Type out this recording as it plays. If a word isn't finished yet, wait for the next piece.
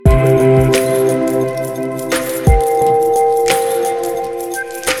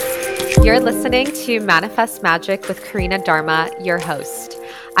You're listening to Manifest Magic with Karina Dharma, your host.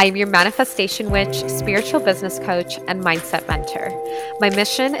 I am your manifestation witch, spiritual business coach, and mindset mentor. My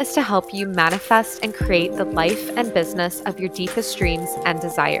mission is to help you manifest and create the life and business of your deepest dreams and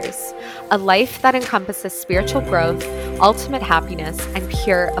desires. A life that encompasses spiritual growth, ultimate happiness, and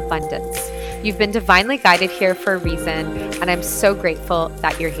pure abundance. You've been divinely guided here for a reason, and I'm so grateful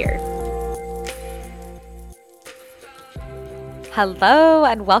that you're here. Hello,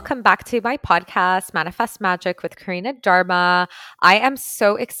 and welcome back to my podcast, Manifest Magic with Karina Dharma. I am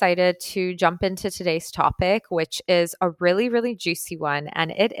so excited to jump into today's topic, which is a really, really juicy one.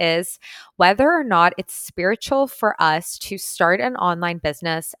 And it is whether or not it's spiritual for us to start an online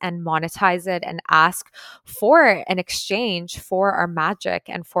business and monetize it and ask for an exchange for our magic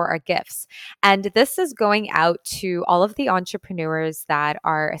and for our gifts. And this is going out to all of the entrepreneurs that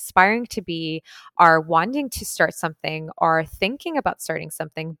are aspiring to be, are wanting to start something, are thinking about starting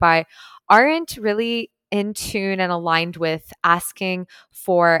something, but aren't really in tune and aligned with asking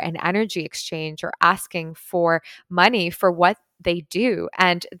for an energy exchange or asking for money for what they do.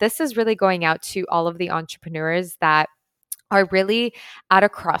 And this is really going out to all of the entrepreneurs that are really at a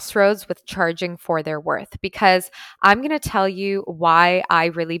crossroads with charging for their worth, because I'm going to tell you why I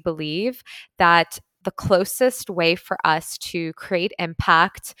really believe that the closest way for us to create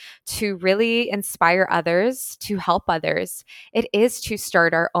impact, to really inspire others, to help others, it is to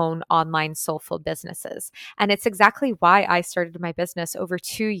start our own online soulful businesses. And it's exactly why I started my business over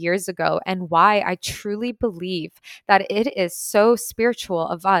 2 years ago, and why I truly believe that it is so spiritual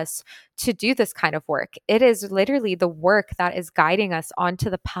of us to do this kind of work. It is literally the work that is guiding us onto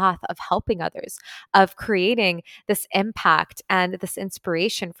the path of helping others, of creating this impact and this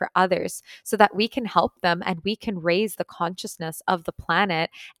inspiration for others so that we can help them and we can raise the consciousness of the planet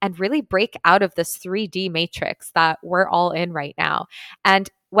and really break out of this 3D matrix that we're all in right now. And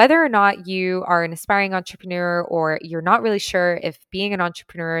whether or not you are an aspiring entrepreneur, or you're not really sure if being an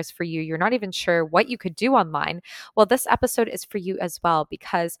entrepreneur is for you, you're not even sure what you could do online, well, this episode is for you as well,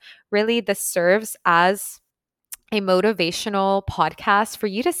 because really this serves as a motivational podcast for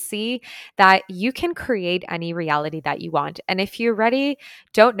you to see that you can create any reality that you want. And if you already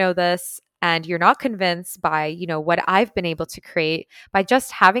don't know this, and you're not convinced by, what I've been able to create by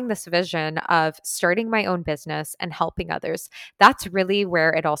just having this vision of starting my own business and helping others, that's really where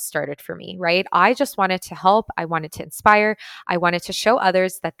it all started for me, right? I just wanted to help. I wanted to inspire. I wanted to show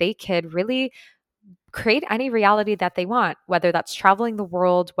others that they could really create any reality that they want, whether that's traveling the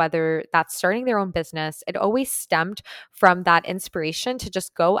world, whether that's starting their own business. It always stemmed from that inspiration to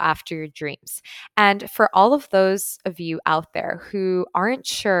just go after your dreams. And for all of those of you out there who aren't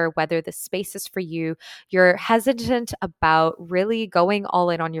sure whether the space is for you, you're hesitant about really going all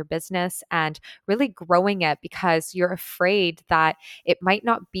in on your business and really growing it because you're afraid that it might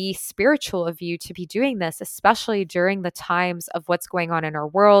not be spiritual of you to be doing this, especially during the times of what's going on in our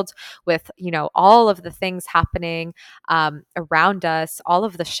world with, all of the things happening around us, all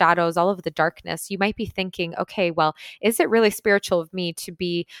of the shadows, all of the darkness. You might be thinking, okay, well, is it really spiritual of me to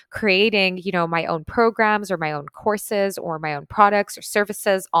be creating, my own programs or my own courses or my own products or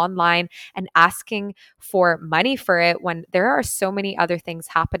services online and asking for money for it when there are so many other things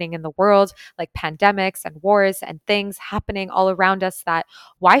happening in the world, like pandemics and wars and things happening all around us, that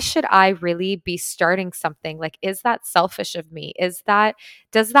why should I really be starting something? Like, is that selfish of me?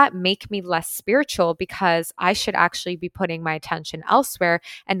 Does that make me less spiritual because I should actually be putting my attention elsewhere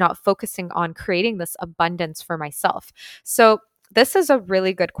and not focusing on creating this abundance for myself? So this is a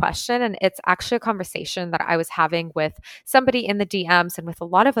really good question. And it's actually a conversation that I was having with somebody in the DMs and with a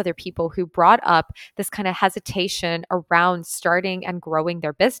lot of other people who brought up this kind of hesitation around starting and growing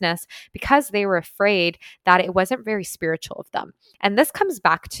their business because they were afraid that it wasn't very spiritual of them. And this comes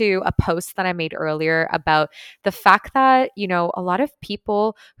back to a post that I made earlier about the fact that, a lot of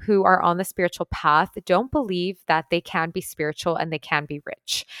people who are on the spiritual path don't believe that they can be spiritual and they can be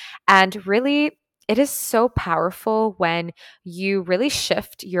rich. And really, it is so powerful when you really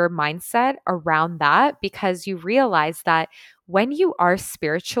shift your mindset around that, because you realize that when you are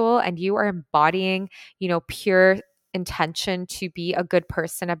spiritual and you are embodying, pure intention to be a good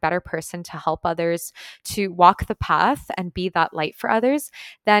person, a better person, to help others, to walk the path and be that light for others,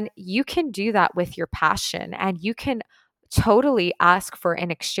 then you can do that with your passion, and you can totally ask for an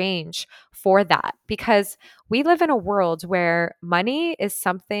exchange for that, because we live in a world where money is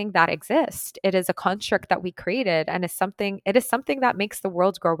something that exists. It is a construct that we created, and it is something that makes the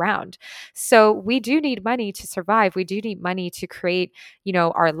world go round. So we do need money to survive. We do need money to create,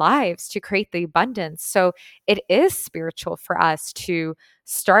 our lives, to create the abundance. So it is spiritual for us to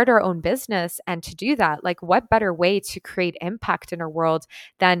start our own business and to do that. Like, what better way to create impact in our world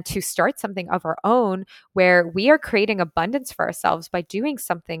than to start something of our own, where we are creating abundance for ourselves by doing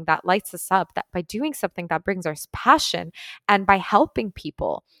something that lights us up, that by doing something that brings us passion, and by helping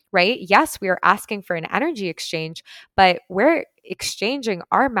people, right? Yes, we are asking for an energy exchange, but we're exchanging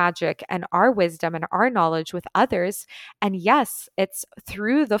our magic and our wisdom and our knowledge with others. And yes, it's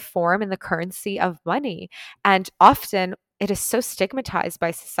through the form and the currency of money. And often it is so stigmatized by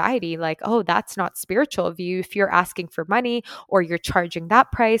society, like, oh, that's not spiritual of you if you're asking for money, or you're charging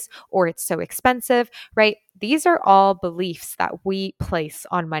that price, or it's so expensive, right? These are all beliefs that we place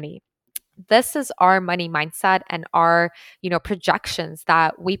on money. This is our money mindset and our, projections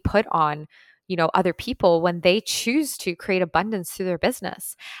that we put on, other people when they choose to create abundance through their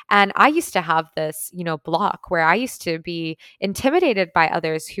business. And I used to have this, block where I used to be intimidated by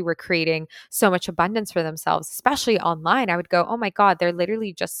others who were creating so much abundance for themselves, especially online. I would go, oh my God, they're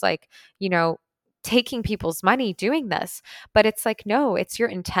literally just like, taking people's money doing this. But it's like, no, it's your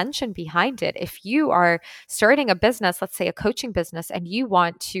intention behind it. If you are starting a business, let's say a coaching business, and you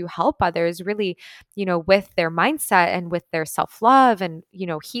want to help others really, with their mindset and with their self-love and,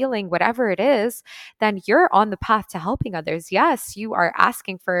 healing, whatever it is, then you're on the path to helping others. Yes, you are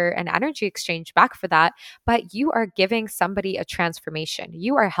asking for an energy exchange back for that, but you are giving somebody a transformation.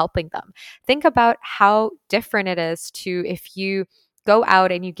 You are helping them. Think about how different it is to if you go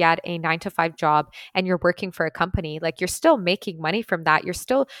out and you get a 9 to 5 job and you're working for a company. Like, you're still making money from that. You're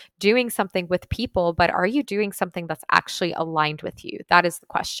still doing something with people, but are you doing something that's actually aligned with you? That is the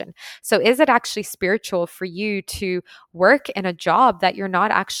question. So is it actually spiritual for you to work in a job that you're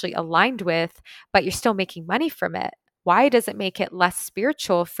not actually aligned with, but you're still making money from it? Why does it make it less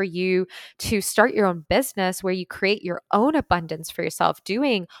spiritual for you to start your own business where you create your own abundance for yourself,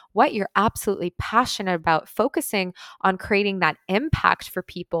 doing what you're absolutely passionate about, focusing on creating that impact for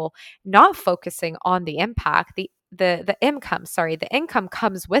people, not focusing on the impact, the income, sorry, the income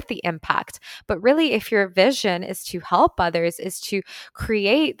comes with the impact. But really, if your vision is to help others, is to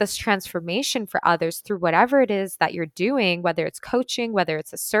create this transformation for others through whatever it is that you're doing, whether it's coaching, whether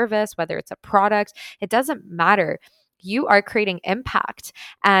it's a service, whether it's a product, it doesn't matter. You are creating impact,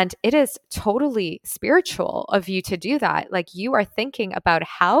 and it is totally spiritual of you to do that. Like, you are thinking about,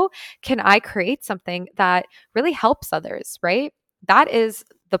 how can I create something that really helps others, right? That is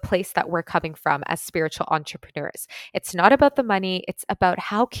the place that we're coming from as spiritual entrepreneurs. It's not about the money. It's about,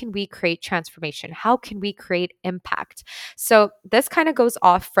 how can we create transformation? How can we create impact? So this kind of goes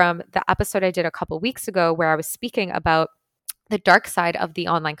off from the episode I did a couple weeks ago, where I was speaking about the dark side of the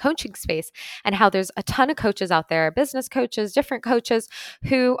online coaching space, and how there's a ton of coaches out there, business coaches, different coaches,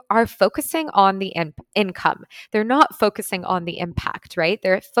 who are focusing on the income. They're not focusing on the impact, right?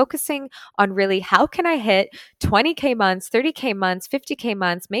 They're focusing on, really, how can I hit 20K months, 30K months, 50K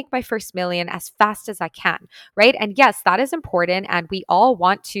months, make my first million as fast as I can, right? And yes, that is important. And we all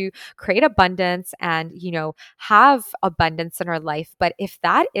want to create abundance and, have abundance in our life. But if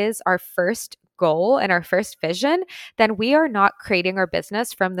that is our first goal and our first vision, then we are not creating our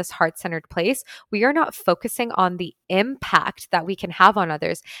business from this heart-centered place. We are not focusing on the impact that we can have on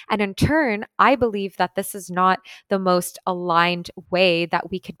others. And in turn, I believe that this is not the most aligned way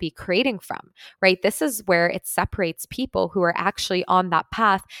that we could be creating from, right? This is where it separates people who are actually on that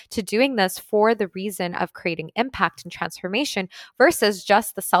path to doing this for the reason of creating impact and transformation, versus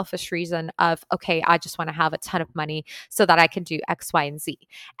just the selfish reason of, okay, I just want to have a ton of money so that I can do X, Y, and Z.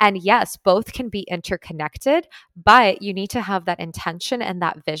 And yes, both can be interconnected, but you need to have that intention and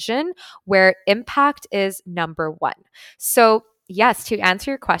that vision where impact is number one. So yes, to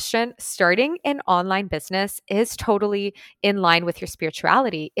answer your question, starting an online business is totally in line with your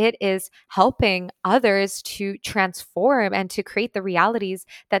spirituality. It is helping others to transform and to create the realities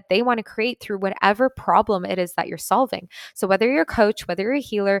that they want to create through whatever problem it is that you're solving. So whether you're a coach, whether you're a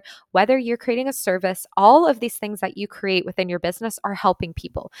healer, whether you're creating a service, all of these things that you create within your business are helping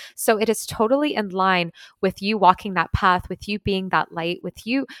people. So it is totally in line with you walking that path, with you being that light, with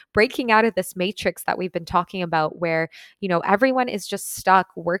you breaking out of this matrix that we've been talking about, where, everyone everyone is just stuck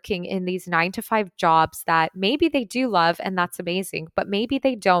working in these 9 to 5 jobs that maybe they do love and that's amazing, but maybe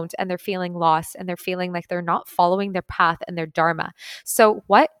they don't and they're feeling lost and they're feeling like they're not following their path and their dharma. So,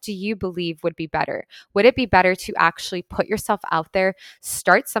 what do you believe would be better? Would it be better to actually put yourself out there,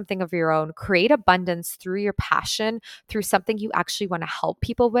 start something of your own, create abundance through your passion, through something you actually want to help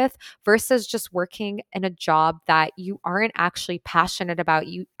people with, versus just working in a job that you aren't actually passionate about,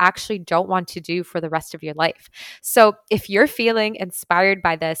 you actually don't want to do for the rest of your life? So if you're feeling inspired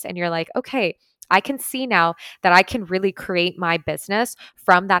by this and you're like, okay, I can see now that I can really create my business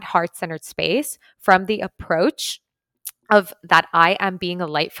from that heart-centered space, from the approach of that I am being a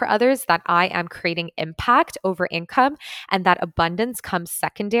light for others, that I am creating impact over income, and that abundance comes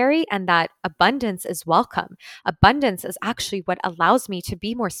secondary, and that abundance is welcome. Abundance is actually what allows me to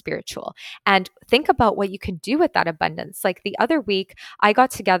be more spiritual. And think about what you can do with that abundance. Like the other week, I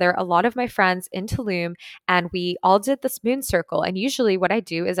got together a lot of my friends in Tulum and we all did this moon circle. And usually what I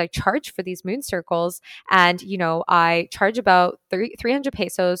do is I charge for these moon circles, and I charge about 300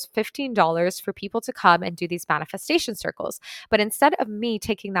 pesos, $15 for people to come and do these manifestation circles. But instead of me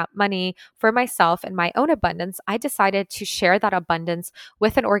taking that money for myself and my own abundance, I decided to share that abundance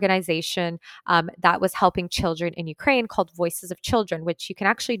with an organization that was helping children in Ukraine called Voices of Children, which you can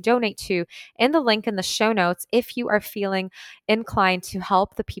actually donate to in the link in the show notes if you are feeling inclined to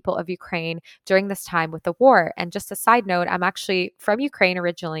help the people of Ukraine during this time with the war. And just a side note, I'm actually from Ukraine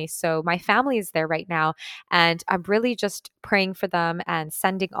originally, so my family is there right now, and I'm really just praying for them and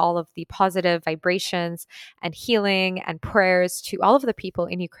sending all of the positive vibrations and healing and prayers to all of the people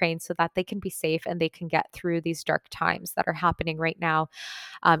in Ukraine so that they can be safe and they can get through these dark times that are happening right now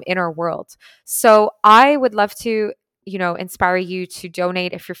in our world. So I would love to inspire you to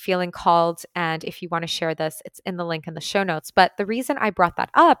donate if you're feeling called. And if you want to share this, it's in the link in the show notes. But the reason I brought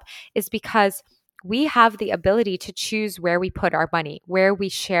that up is because we have the ability to choose where we put our money, where we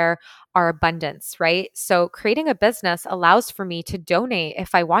share our abundance, right? So creating a business allows for me to donate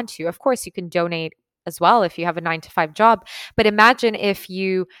if I want to. Of course, you can donate as well if you have a 9 to 5 job. But imagine if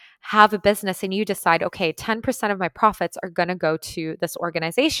you have a business and you decide, okay, 10% of my profits are going to go to this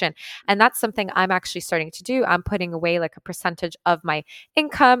organization. And that's something I'm actually starting to do. I'm putting away like a percentage of my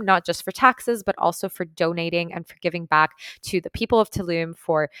income, not just for taxes, but also for donating and for giving back to the people of Tulum,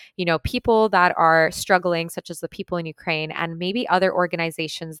 for, people that are struggling, such as the people in Ukraine, and maybe other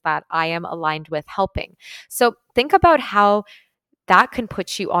organizations that I am aligned with helping. So think about how that can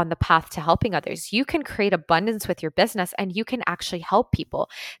put you on the path to helping others. You can create abundance with your business and you can actually help people.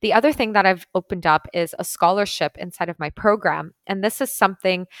 The other thing that I've opened up is a scholarship inside of my program. And this is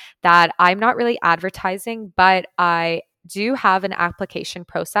something that I'm not really advertising, but I do have an application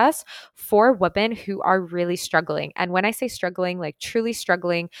process for women who are really struggling. And when I say struggling, like truly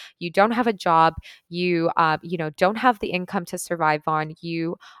struggling, you don't have a job, you don't have the income to survive on,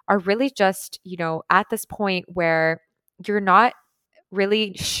 you are really just, at this point where you're not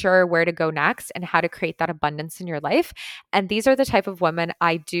really sure where to go next and how to create that abundance in your life. And these are the type of women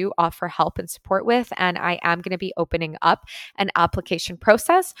I do offer help and support with. And I am going to be opening up an application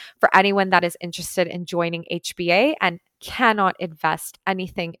process for anyone that is interested in joining HBA and cannot invest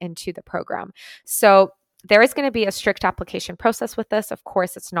anything into the program. So there is going to be a strict application process with this. Of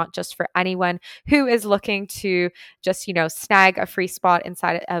course, it's not just for anyone who is looking to just, snag a free spot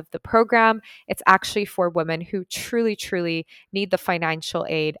inside of the program. It's actually for women who truly, truly need the financial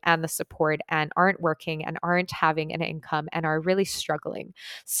aid and the support and aren't working and aren't having an income and are really struggling.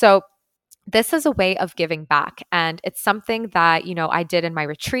 So this is a way of giving back. And it's something that, I did in my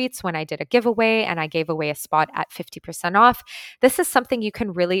retreats when I did a giveaway and I gave away a spot at 50% off. This is something you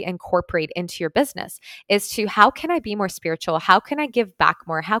can really incorporate into your business, is to how can I be more spiritual? How can I give back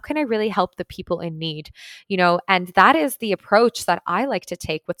more? How can I really help the people in need? And that is the approach that I like to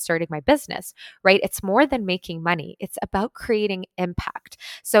take with starting my business, right? It's more than making money. It's about creating impact.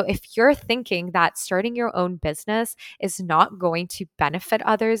 So if you're thinking that starting your own business is not going to benefit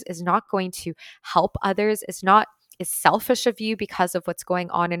others, is not going to help others, is selfish of you because of what's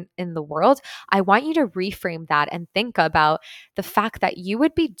going on in the world, I want you to reframe that and think about the fact that you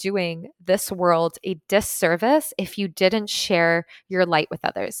would be doing this world a disservice if you didn't share your light with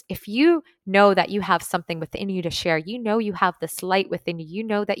others. If you know that you have something within you to share, you have this light within you, you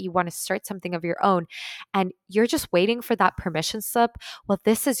know that you want to start something of your own, and you're just waiting for that permission slip, well,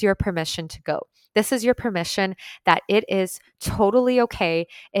 this is your permission to go. This is your permission that it is totally okay.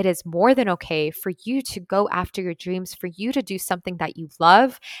 It is more than okay for you to go after your dreams, for you to do something that you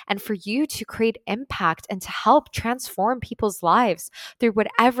love, and for you to create impact and to help transform people's lives through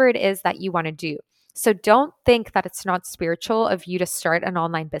whatever it is that you want to do. So don't think that it's not spiritual of you to start an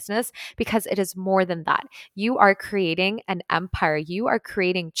online business, because it is more than that. You are creating an empire. You are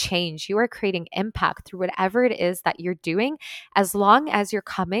creating change. You are creating impact through whatever it is that you're doing, as long as you're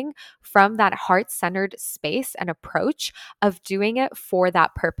coming from that heart-centered space and approach of doing it for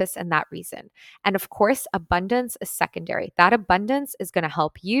that purpose and that reason. And of course, abundance is secondary. That abundance is going to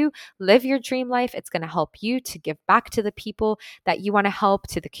help you live your dream life. It's going to help you to give back to the people that you want to help,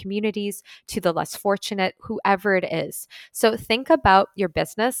 to the communities, to the less fortunate, whoever it is. So think about your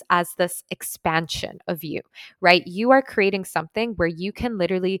business as this expansion of you, right? You are creating something where you can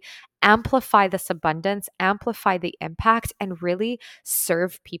literally amplify this abundance, amplify the impact, and really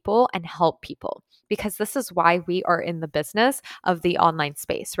serve people and help people. Because this is why we are in the business of the online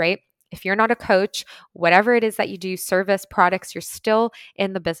space, right? If you're not a coach, whatever it is that you do, service, products, you're still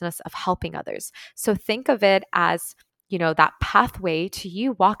in the business of helping others. So think of it as, that pathway to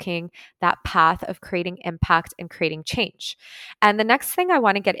you walking that path of creating impact and creating change. And the next thing I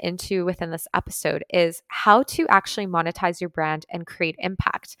want to get into within this episode is how to actually monetize your brand and create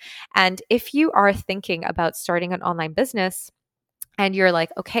impact. And if you are thinking about starting an online business, and you're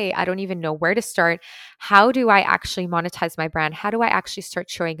like, okay, I don't even know where to start. How do I actually monetize my brand? How do I actually start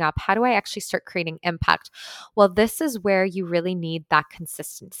showing up? How do I actually start creating impact? Well, this is where you really need that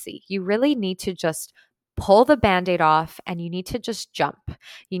consistency. You really need to just pull the band-aid off, and you need to just jump.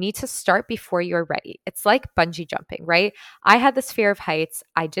 You need to start before you're ready. It's like bungee jumping, right? I had this fear of heights.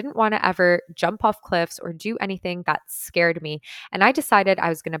 I didn't want to ever jump off cliffs or do anything that scared me. And I decided I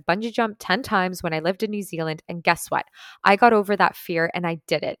was going to bungee jump 10 times when I lived in New Zealand. And guess what? I got over that fear and I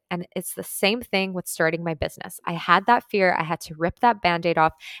did it. And it's the same thing with starting my business. I had that fear. I had to rip that band-aid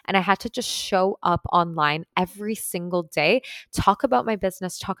off, and I had to just show up online every single day, talk about my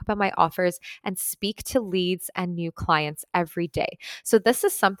business, talk about my offers, and speak to leads and new clients every day. So this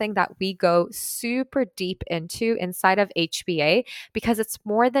is something that we go super deep into inside of HBA, because it's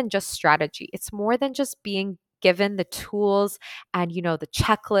more than just strategy. It's more than just being given the tools and the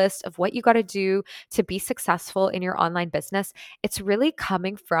checklist of what you got to do to be successful in your online business. It's really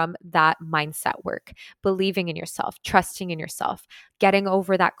coming from that mindset work, believing in yourself, trusting in yourself, getting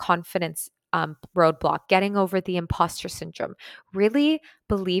over that confidence roadblock, getting over the imposter syndrome, really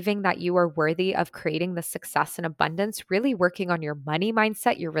believing that you are worthy of creating the success and abundance, really working on your money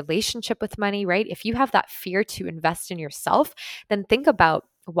mindset, your relationship with money, right? If you have that fear to invest in yourself, then think about,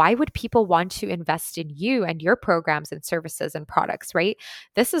 why would people want to invest in you and your programs and services and products, right?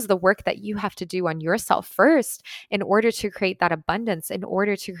 This is the work that you have to do on yourself first in order to create that abundance, in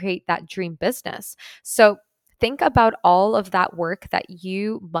order to create that dream business. So think about all of that work that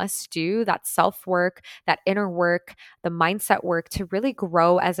you must do, that self work, that inner work, the mindset work to really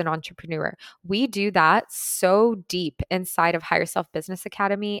grow as an entrepreneur. We do that so deep inside of Higher Self Business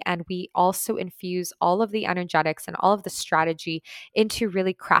Academy. And we also infuse all of the energetics and all of the strategy into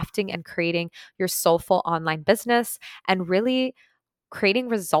really crafting and creating your soulful online business, and really creating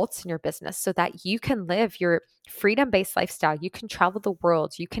results in your business so that you can live your freedom-based lifestyle. You can travel the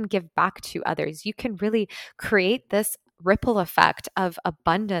world. You can give back to others. You can really create this ripple effect of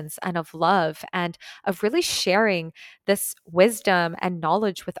abundance and of love, and of really sharing this wisdom and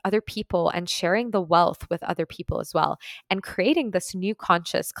knowledge with other people, and sharing the wealth with other people as well, and creating this new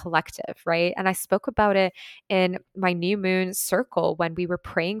conscious collective, right? And I spoke about it in my new moon circle when we were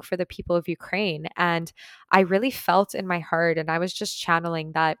praying for the people of Ukraine. And I really felt in my heart, and I was just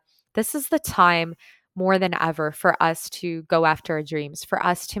channeling that this is the time more than ever for us to go after our dreams, for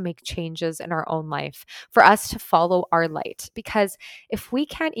us to make changes in our own life, for us to follow our light. Because if we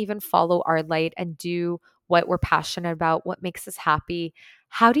can't even follow our light and do what we're passionate about, what makes us happy,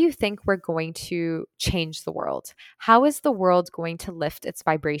 how do you think we're going to change the world? How is the world going to lift its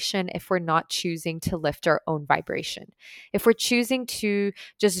vibration if we're not choosing to lift our own vibration? If we're choosing to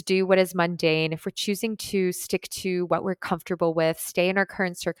just do what is mundane, if we're choosing to stick to what we're comfortable with, stay in our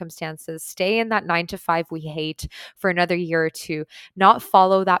current circumstances, stay in that 9 to 5 we hate for another year or two, not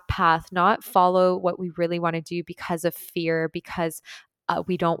follow that path, not follow what we really want to do because of fear, because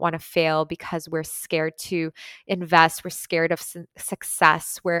we don't want to fail, because we're scared to invest, we're scared of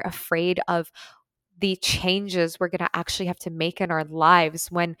success, we're afraid of the changes we're going to actually have to make in our lives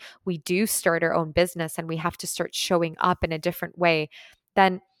when we do start our own business and we have to start showing up in a different way,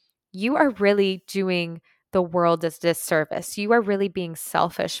 then you are really doing the world a disservice. You are really being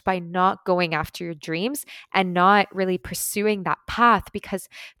selfish by not going after your dreams and not really pursuing that path, because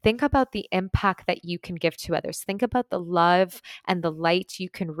think about the impact that you can give to others. Think about the love and the light you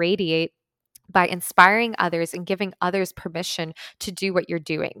can radiate by inspiring others and giving others permission to do what you're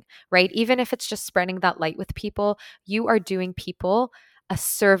doing, right? Even if it's just spreading that light with people, you are doing people a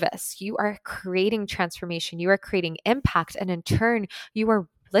service. You are creating transformation. You are creating impact. And in turn, you are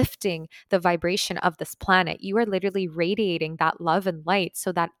lifting the vibration of this planet. You are literally radiating that love and light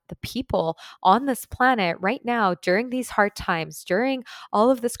so that the people on this planet right now, during these hard times, during all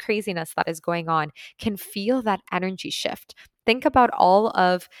of this craziness that is going on, can feel that energy shift. Think about all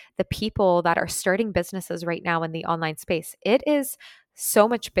of the people that are starting businesses right now in the online space. It is so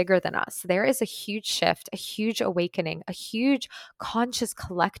much bigger than us. There is a huge shift, a huge awakening, a huge conscious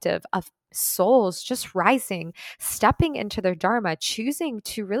collective of souls just rising, stepping into their dharma, choosing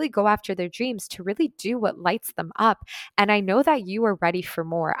to really go after their dreams, to really do what lights them up. And I know that you are ready for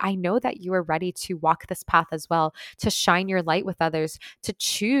more. I know that you are ready to walk this path as well, to shine your light with others, to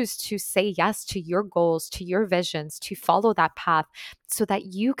choose to say yes to your goals, to your visions, to follow that path so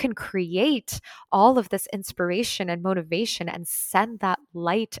that you can create all of this inspiration and motivation and send that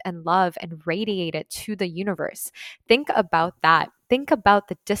light and love and radiate it to the universe. Think about that. Think about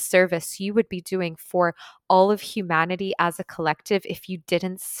the disservice you would be doing for all of humanity as a collective if you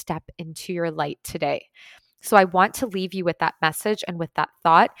didn't step into your light today. So I want to leave you with that message and with that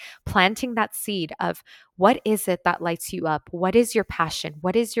thought, planting that seed of what is it that lights you up? What is your passion?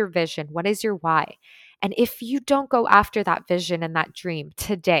 What is your vision? What is your why? And if you don't go after that vision and that dream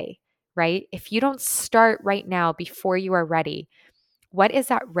today, right? If you don't start right now before you are ready, what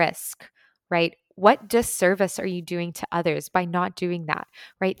is at risk, right? What disservice are you doing to others by not doing that,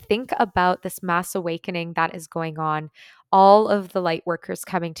 right? Think about this mass awakening that is going on, all of the light workers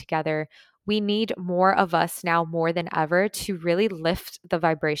coming together. We need more of us now more than ever to really lift the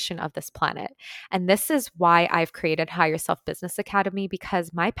vibration of this planet. And this is why I've created Higher Self Business Academy,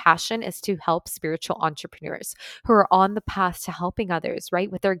 because my passion is to help spiritual entrepreneurs who are on the path to helping others,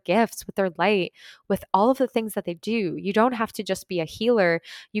 right? With their gifts, with their light, with all of the things that they do. You don't have to just be a healer.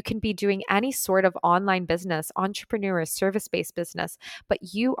 You can be doing any sort of online business, entrepreneur, service-based business,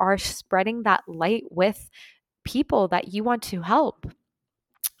 but you are spreading that light with people that you want to help.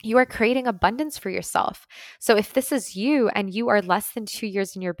 You are creating abundance for yourself. So, if this is you and you are less than 2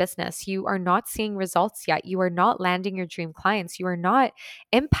 years in your business, you are not seeing results yet, you are not landing your dream clients, you are not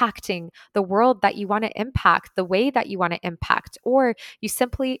impacting the world that you want to impact the way that you want to impact, or you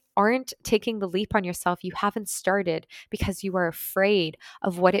simply aren't taking the leap on yourself, you haven't started because you are afraid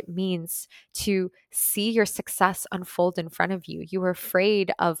of what it means to see your success unfold in front of you. You are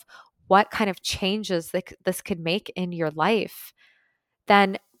afraid of what kind of changes this could make in your life,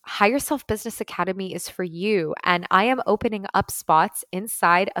 then Higher Self Business Academy is for you. And I am opening up spots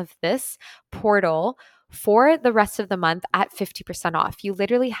inside of this portal for the rest of the month at 50% off. You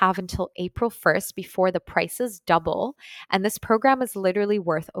literally have until April 1st before the prices double. And this program is literally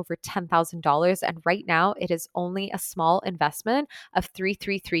worth over $10,000. And right now it is only a small investment of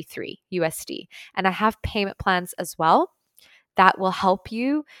 3333 USD. And I have payment plans as well that will help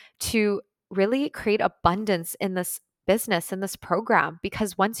you to really create abundance in this business, in this program.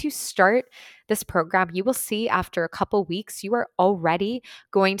 Because once you start this program, you will see after a couple weeks, you are already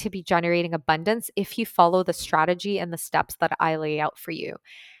going to be generating abundance if you follow the strategy and the steps that I lay out for you.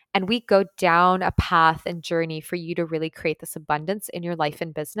 And we go down a path and journey for you to really create this abundance in your life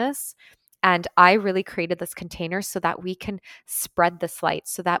and business. And I really created this container so that we can spread this light,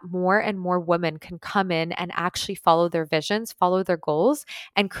 so that more and more women can come in and actually follow their visions, follow their goals,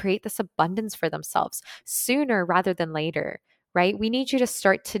 and create this abundance for themselves sooner rather than later. Right? We need you to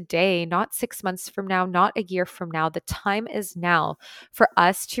start today, not 6 months from now, not a year from now. The time is now for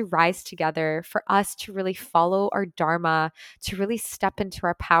us to rise together, for us to really follow our Dharma, to really step into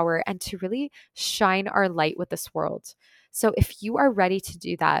our power, and to really shine our light with this world. So if you are ready to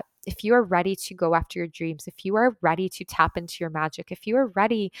do that, if you are ready to go after your dreams, if you are ready to tap into your magic, if you are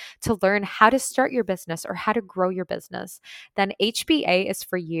ready to learn how to start your business or how to grow your business, then HBA is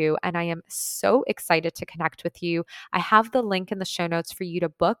for you. And I am so excited to connect with you. I have the link in the show notes for you to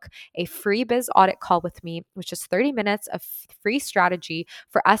book a free biz audit call with me, which is 30 minutes of free strategy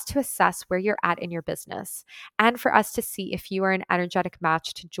for us to assess where you're at in your business and for us to see if you are an energetic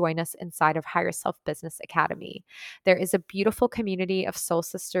match to join us inside of Higher Self Business Academy. There is a beautiful community of soul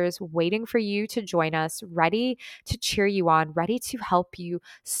sisters waiting for you to join us, ready to cheer you on, ready to help you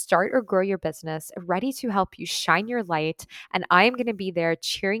start or grow your business, ready to help you shine your light. And I am going to be there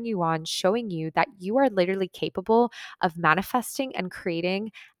cheering you on, showing you that you are literally capable of manifesting and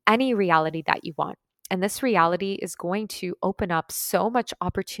creating any reality that you want. And this reality is going to open up so much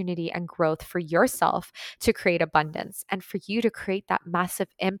opportunity and growth for yourself to create abundance and for you to create that massive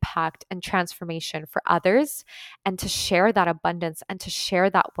impact and transformation for others and to share that abundance and to share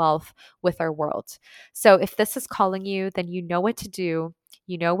that wealth with our world. So if this is calling you, then you know what to do.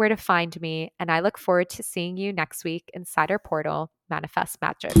 You know where to find me, and I look forward to seeing you next week inside our portal, Manifest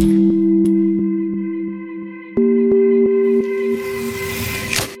Magic.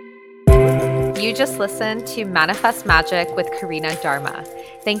 You just listened to Manifest Magic with Karina Dharma.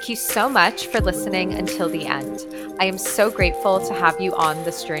 Thank you so much for listening until the end. I am so grateful to have you on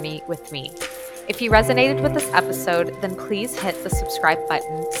this journey with me. If you resonated with this episode, then please hit the subscribe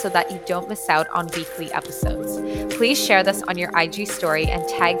button so that you don't miss out on weekly episodes. Please share this on your IG story and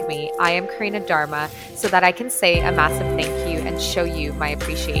tag me, I am Karina Dharma, so that I can say a massive thank you and show you my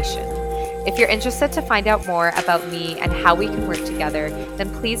appreciation. If you're interested to find out more about me and how we can work together,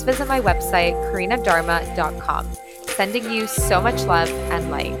 then please visit my website, karinadharma.com. Sending you so much love and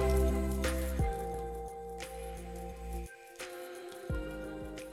light.